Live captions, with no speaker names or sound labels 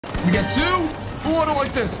We get 2. Oh, I don't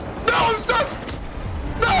like this. No, I'm stuck.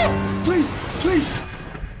 No, please, please.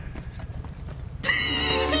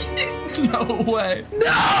 No way.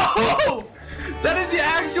 No! That is the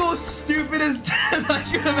actual stupidest death I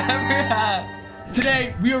could have ever had.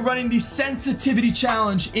 Today, we are running the sensitivity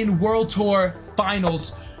challenge in World Tour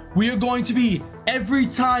Finals. We are going to be, every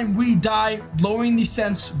time we die, lowering the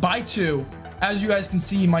sense by 2. As you guys can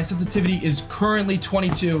see, my sensitivity is currently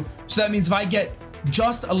 22. So that means if I get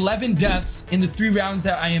just 11 deaths in the 3 rounds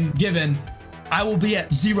that I am given, I will be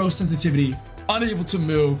at 0 sensitivity, unable to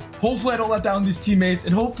move. Hopefully I don't let down these teammates,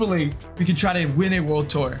 and hopefully we can try to win a World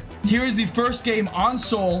Tour. Here is the first game on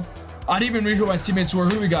Soul. I didn't even read who my teammates were.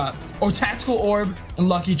 Who we got? Oh, Tactical Orb and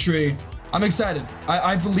Lucky Tree. I'm excited.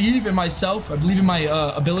 I believe in myself. I believe in my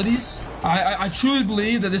abilities. I truly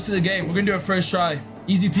believe that this is a game. We're gonna do it first try.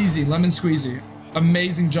 Easy peasy, lemon squeezy.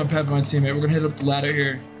 Amazing jump head by my teammate. We're gonna hit up the ladder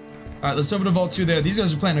here. All right, let's open the vault 2 there. These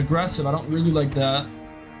guys are playing aggressive. I don't really like that.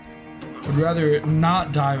 Would rather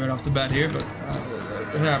not die right off the bat here, but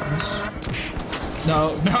it happens.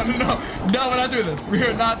 No, we're not doing this. We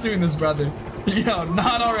are not doing this, brother. Yo,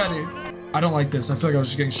 not already. I don't like this. I feel like I was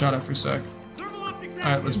just getting shot at for a sec. All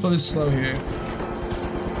right, let's play this slow here.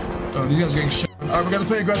 Oh, these guys are getting shot. All right, we got to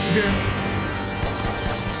play aggressive here.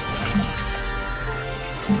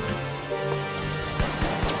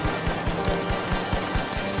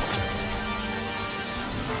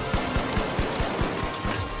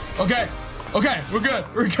 Okay, we're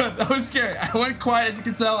good. That was scary. I went quiet, as you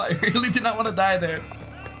can tell. I really did not want to die there.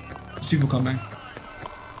 There's people coming.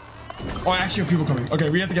 Oh, I actually hear people coming. Okay,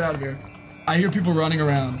 we have to get out of here. I hear people running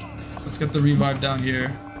around. Let's get the revive down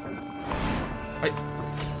here.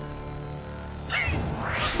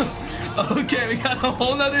 Okay, we got a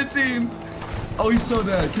whole nother team. Oh, he's so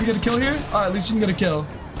dead. Can we get a kill here? All right, at least you can get a kill.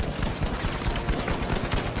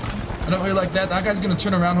 I don't really like that. That guy's gonna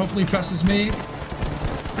turn around. Hopefully he presses me.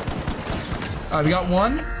 All right, we got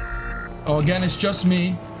 1. Oh, again, it's just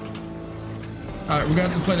me. All right, we're gonna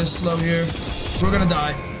have to play this slow here. We're gonna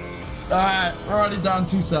die. All right, we're already down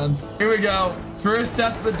 2 cents. Here we go. First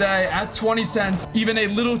death of the day at 20 cents. Even a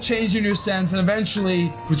little change in your sense, and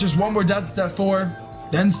eventually, with just 1 more death, it's at 4,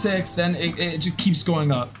 then 6, then it just keeps going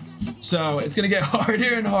up. So it's gonna get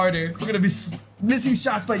harder and harder. We're gonna be missing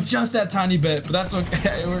shots by just that tiny bit, but that's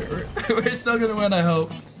okay. We're still gonna win, I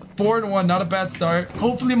hope. 4-1, not a bad start.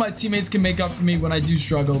 Hopefully my teammates can make up for me when I do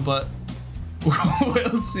struggle, but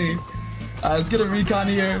we'll see. Let's get a recon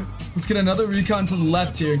here. Let's get another recon to the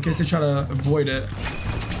left here in case they try to avoid it.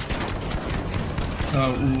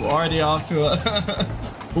 Oh, ooh, already off to a...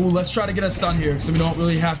 Ooh, let's try to get a stun here so we don't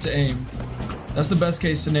really have to aim. That's the best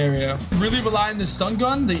case scenario. Really rely on the stun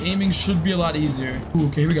gun, the aiming should be a lot easier. Ooh,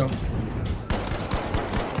 okay, here we go.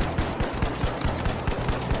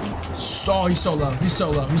 Oh, he's so low. He's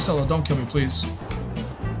so low. He's so low. Don't kill me, please.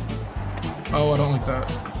 Oh, I don't like that.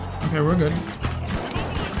 Okay, we're good.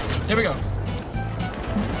 Here we go.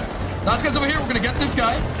 Last guy's over here. We're gonna get this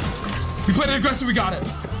guy. We played it aggressive. We got it.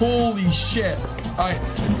 Holy shit. All right.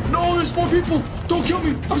 No, there's more people. Don't kill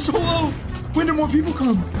me. I'm so low. When do more people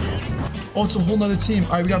come? Oh, it's a whole nother team.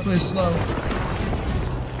 All right, we gotta play this slow.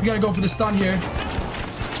 We gotta go for the stun here.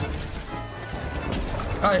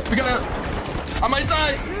 All right, we gotta... I might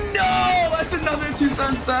die. No, that's another 2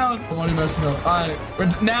 cents down. I'm already messing up. All right, we're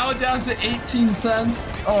now down to 18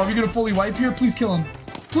 cents. Oh, are we gonna fully wipe here? Please kill him.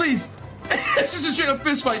 Please. This is a straight up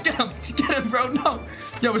fist fight. Get him, bro. No.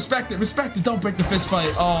 Yo, respect it. Don't break the fist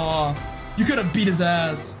fight. Oh, you could have beat his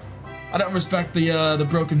ass. I don't respect the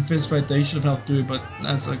broken fist fight there. He should have helped through, but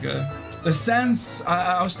that's okay. The sense,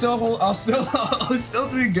 I'll still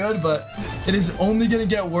doing good, but it is only gonna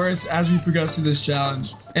get worse as we progress through this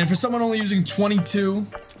challenge. And for someone only using 22,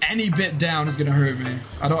 any bit down is gonna hurt me.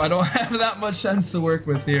 I don't have that much sense to work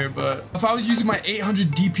with here, but if I was using my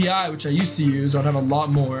 800 DPI, which I used to use, I'd have a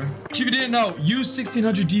lot more. If you didn't know, use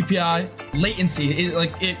 1600 DPI latency.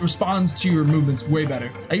 It responds to your movements way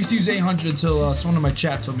better. I used to use 800 until someone in my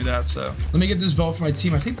chat told me that. So let me get this vault for my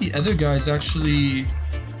team. I think the other guys actually.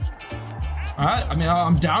 Alright, I mean,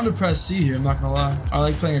 I'm down to press C here, I'm not gonna lie. I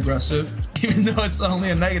like playing aggressive, even though it's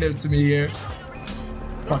only a negative to me here.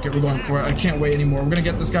 Fuck it, we're going for it. I can't wait anymore. We're gonna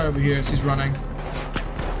get this guy over here as he's running.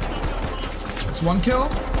 That's 1 kill.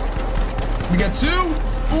 We get 2.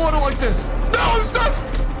 Oh, I don't like this. No, I'm stuck.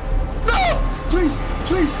 No, please,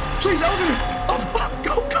 elevator. Oh,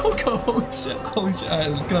 go. Holy shit. All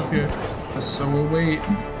right, let's get up here. So we'll wait.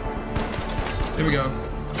 Here we go.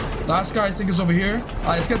 Last guy I think is over here. All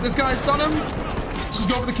right, let's get this guy, stun him. Let's just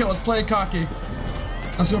go for the kill. Let's play it cocky.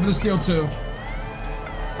 Let's go for the steal too.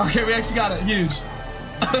 Okay, we actually got it. Huge.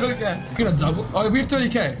 Okay. We're gonna double. Oh, we have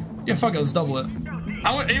 30K. Yeah, fuck it. Let's double it.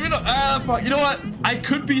 Even though, fuck, you know what? I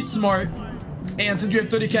could be smart. And since we have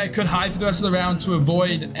 30k, I could hide for the rest of the round to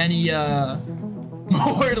avoid any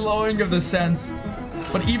more lowering of the sense.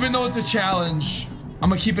 But even though it's a challenge, I'm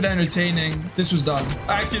gonna keep it entertaining. This was dumb.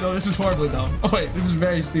 Actually, no, this is horribly dumb. Oh wait, this is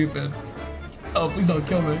very stupid. Oh, please don't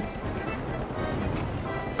kill me.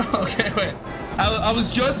 Okay, wait. I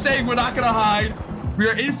was just saying we're not gonna hide. We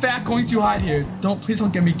are in fact going to hide here. Please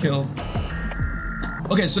don't get me killed.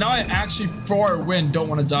 Okay, so now I actually, for a win, don't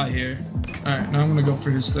want to die here. All right, now I'm gonna go for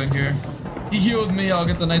his thing here. He healed me. I'll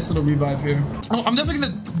get the nice little revive here. Oh, I'm definitely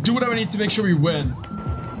gonna do whatever I need to make sure we win.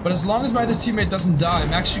 But as long as my other teammate doesn't die,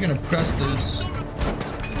 I'm actually gonna press this.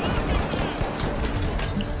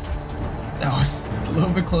 That was a little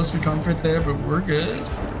bit close for comfort there, but we're good.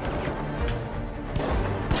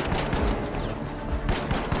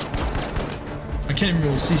 I can't even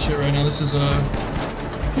really see shit right now. This is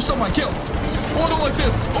who stole my kill? Oh, I don't like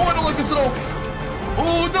this. Oh, I don't like this at all.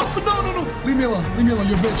 Oh, no. Leave me alone. Leave me alone,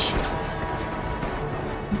 you bitch.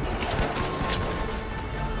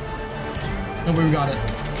 No way, we got it.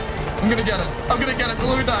 I'm gonna get it. I'm gonna get it. Don't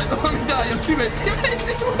let me die. Don't let me die. Yo,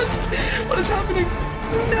 teammate. What is happening?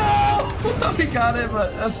 No! We got it,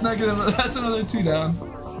 but that's negative. That's another 2 down.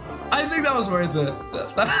 I think that was worth it.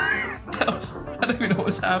 I don't even know what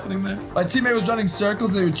was happening there. My teammate was running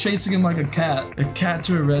circles. They were chasing him like a cat. A cat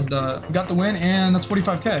to a red dot. We got the win, and that's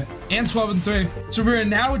 45k. And 12-3. So we're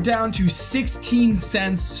now down to 16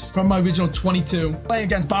 cents from my original 22. Playing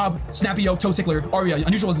against Bob, Snappy Yo, Toe Tickler, Aria,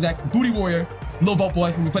 Unusual Exact, Booty Warrior, Lil Vault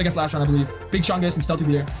Boy, who we played against last round, I believe. Big Chungus and Stealthy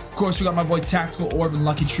Leader. Of course, we got my boy Tactical Orb and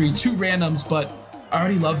Lucky Tree. 2 randoms, but I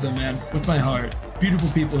already love them, man. With my heart. Beautiful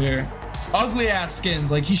people here. Ugly ass skins.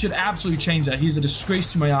 Like, he should absolutely change that. He's a disgrace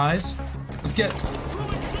to my eyes. Let's get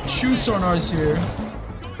 2 sonars here.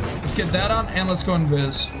 Let's get that on, and let's go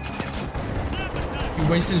invis. He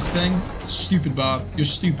wasted his thing. Stupid, Bob. You're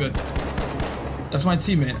stupid. That's my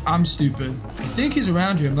teammate. I'm stupid. I think he's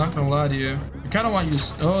around here. I'm not gonna lie to you. I kind of want you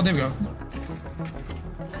to... Oh, there we go.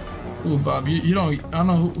 Ooh, Bob. You don't... I don't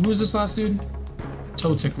know. Who is this last dude?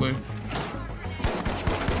 Toe Tickler.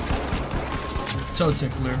 Toe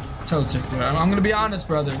Tickler. Toe Tickler. I'm gonna be honest,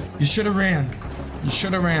 brother. You should have ran. You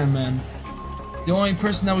should have ran, man. The only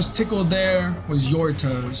person that was tickled there was your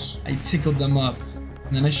toes. I tickled them up,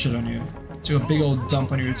 and then I shit on you. Took a big old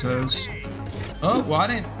dump on your toes. Oh, well, I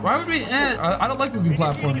didn't. Why would we? I don't like moving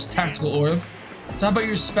platforms. Tactical Orb. So how about you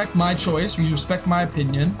respect my choice? You respect my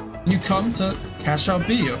opinion, and you come to cash out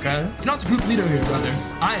B, okay? You're not the group leader here, brother.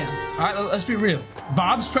 I am. All right, let's be real.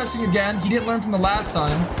 Bob's pressing again. He didn't learn from the last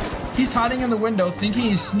time. He's hiding in the window, thinking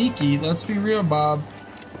he's sneaky. Let's be real, Bob.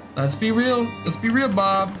 Let's be real. Let's be real,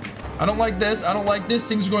 Bob. I don't like this. I don't like this.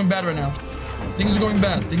 Things are going bad right now. Things are going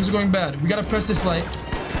bad. Things are going bad. We gotta press this light.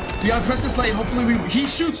 We gotta press this light. And hopefully he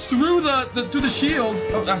shoots through the shield.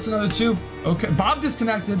 Oh, that's another 2. Okay, Bob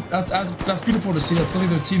disconnected. That's beautiful to see. That's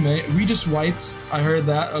literally their teammate. We just wiped. I heard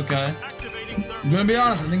that. Okay. I'm gonna be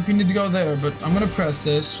honest. I think we need to go there, but I'm gonna press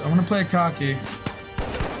this. I'm gonna play a cocky.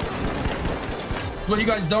 What you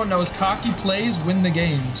guys don't know is cocky plays win the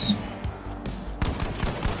games.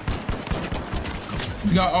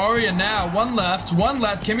 We got Aria now. 1 left. 1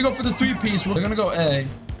 left. Can we go for the 3-piece? We're gonna go A.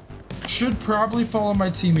 Should probably follow my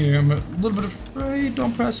team here. I'm a little bit afraid.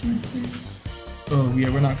 Don't press me, please. Oh, yeah,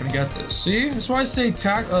 we're not gonna get this. See? That's why I say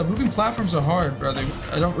moving platforms are hard, brother.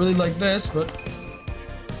 I don't really like this, but...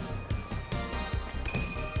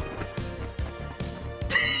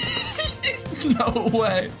 No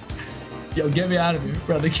way. Yo, get me out of here,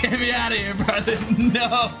 brother. Get me out of here, brother.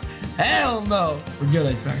 No. Hell no. We're good,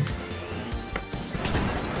 I think.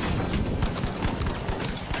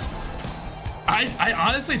 I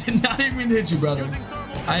honestly did not even mean to hit you, brother.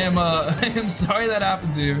 I am sorry that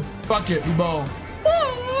happened to you. Fuck it, we bowl.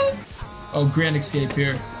 Oh, grand escape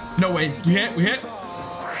here. No, wait, we hit.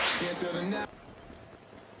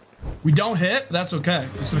 We don't hit, that's okay.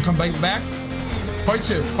 It's gonna come back. Part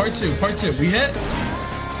two. We hit.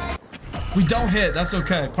 We don't hit, that's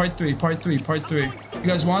okay. Part three. You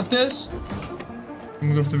guys want this? I'm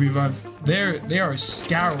gonna go for the revive. They are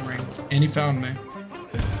scouring, and he found me.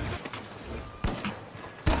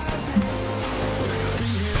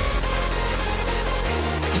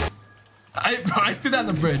 I threw that on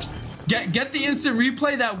the bridge. Get the instant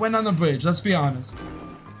replay that went on the bridge. Let's be honest.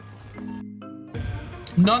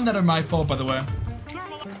 None that are my fault, by the way.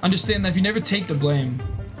 Understand that if you never take the blame,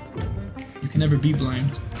 you can never be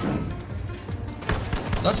blamed.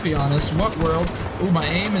 Let's be honest. What world? Ooh, my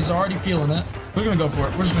aim is already feeling it. We're gonna go for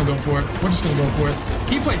it. We're just gonna go for it.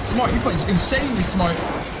 He plays smart. He plays insanely smart.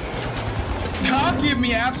 Can't give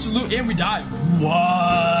me absolute, and we died.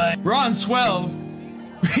 What? We're on 12.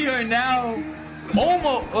 We are now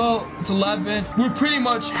Almost. Well, it's 11. We're pretty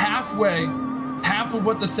much halfway. Half of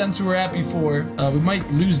what the sensor we're at before. We might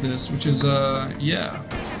lose this, which is, yeah.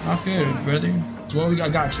 Not good, brother. Well, I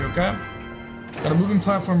got you, okay? Got a moving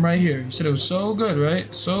platform right here. You said it was so good,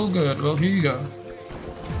 right? So good. Well, here you go.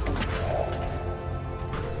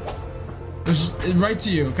 There's right to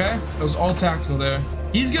you, okay? That was all tactical there.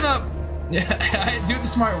 He's gonna... Yeah, do it the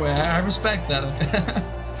smart way. I respect that, okay?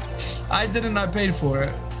 I didn't. I paid for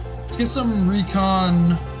it. Let's get some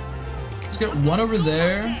recon. Let's get one over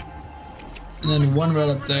there. And then one right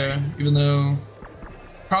up there. Even though...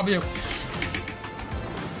 Probably a...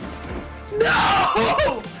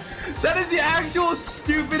 No! That is the actual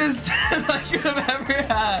stupidest death I could have ever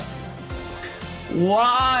had.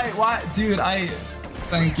 Why? Why? Dude,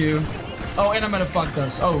 Thank you. Oh, and I'm gonna fuck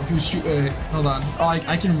this. Oh, he was shooting. Wait, hold on. Oh,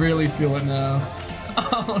 I can really feel it now.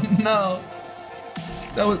 Oh, no.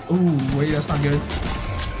 That was... Ooh, wait, that's not good.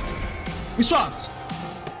 We swapped.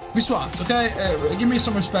 We swapped, okay? Give me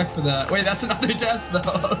some respect for that. Wait, that's another death, though.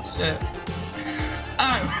 Oh, shit.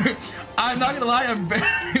 I'm not gonna lie, I'm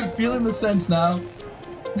feeling the sense now.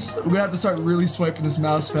 We're gonna have to start really swiping this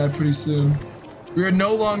mouse pad pretty soon. We are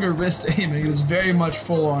no longer wrist aiming. It is very much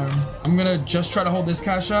full arm. I'm gonna just try to hold this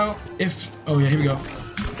cash out. If... Oh, yeah, here we go.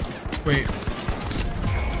 Wait.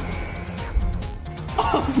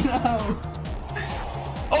 Oh, no.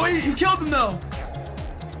 Oh, wait, he killed him, though.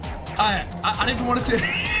 I didn't even want to say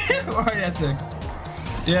it. We're already at 6.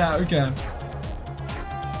 Yeah, okay.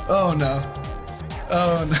 Oh, no.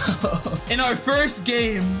 Oh, no. In our first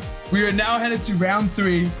game, we are now headed to round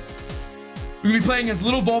 3. We'll be playing as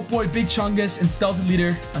Little Vault Boy, Big Chungus, and Stealthy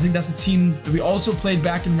Leader. I think that's the team that we also played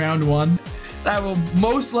back in round 1. I will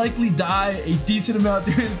most likely die a decent amount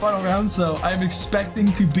during the final round, so I'm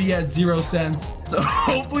expecting to be at 0 cents. So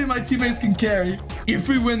hopefully my teammates can carry. If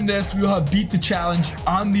we win this, we will have beat the challenge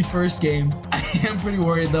on the first game. I am pretty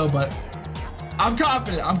worried though, but I'm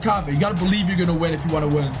confident. I'm confident. You gotta believe you're gonna win if you want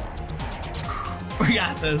to win. We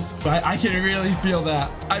got this. I can really feel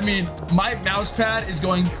that. I mean, my mouse pad is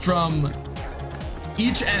going from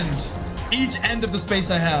each end of the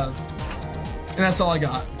space I have, and that's all I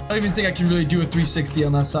got. I don't even think I can really do a 360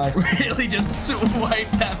 on that side. Really just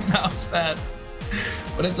swipe that mouse pad.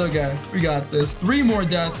 But it's okay. We got this. 3 more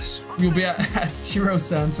deaths. We'll be at 0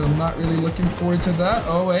 cents. I'm not really looking forward to that.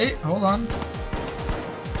 Oh, wait. Hold on.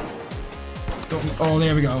 Oh,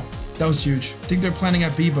 there we go. That was huge. I think they're planning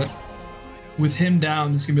at B, but with him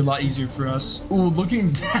down, this is going to be a lot easier for us. Ooh,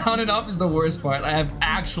 looking down and up is the worst part. I have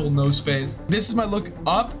actual no space. This is my look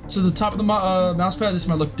up to the top of the mouse pad. This is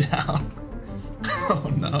my look down.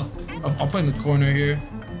 Oh, no. I'll play in the corner here.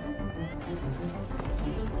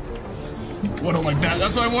 Oh, I don't like that.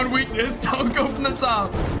 That's my one weakness. Don't go from the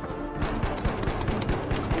top.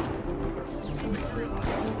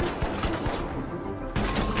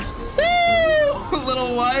 Woo!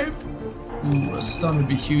 Little wipe. Ooh, a stun would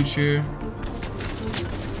be huge here.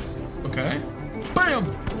 Okay. Bam!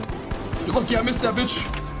 You're lucky I missed that, bitch.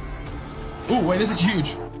 Ooh, wait, this is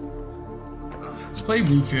huge. Let's play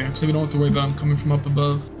roof here, because we don't have to worry about him coming from up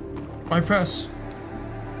above. Why press?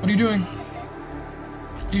 What are you doing?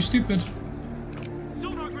 Are you stupid?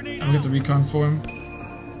 I'll get the recon for him.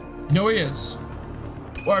 You know where he is.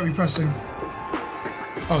 Why are we pressing?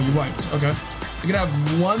 Oh, you wiped. Okay. We're gonna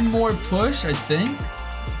have one more push, I think.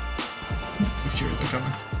 Oh, sure, they're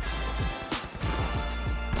coming.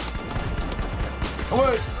 Oh,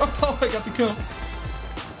 wait. Oh, I got the kill.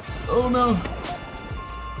 Oh, no.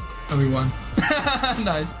 Oh, we won.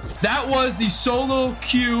 Nice. That was the solo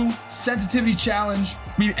queue sensitivity challenge.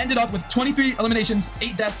 We ended up with 23 eliminations,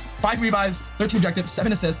 8 deaths, 5 revives, 13 objectives,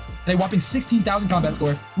 7 assists, and a whopping 16,000 combat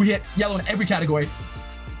score. We hit yellow in every category.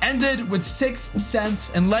 Ended with 6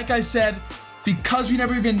 cents. And like I said, because we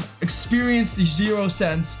never even experienced the 0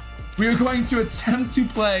 cents, we are going to attempt to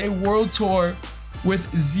play a world tour with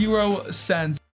 0 cents.